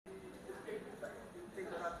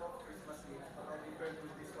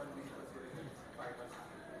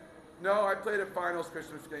No, I played a finals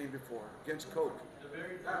Christmas game before against Coke.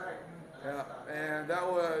 Yeah, and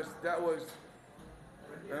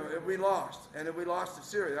we lost, and we lost the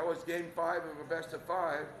series. That was Game 5 of a best of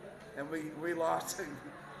 5, and we lost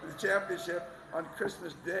the championship on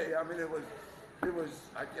Christmas Day. I mean, it was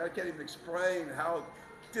I can't even explain how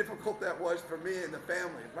difficult that was for me and the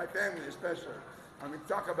family, my family especially. I mean,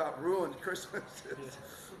 talk about ruined Christmases.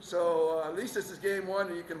 So at least this is game 1,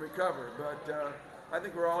 and you can recover. But I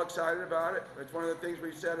think we're all excited about it. It's one of the things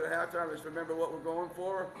we said at halftime is remember what we're going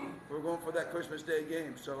for. We're going for that Christmas Day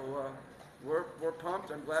game. So we're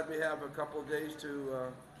pumped. I'm glad we have a couple of days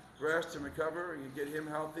to rest and recover and get him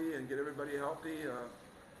healthy and get everybody healthy.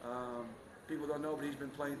 People don't know, but he's been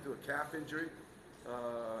playing through a calf injury,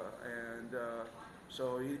 and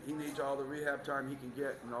so he needs all the rehab time he can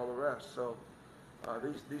get and all the rest. So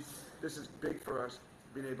this is big for us,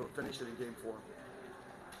 being able to finish it in game 4.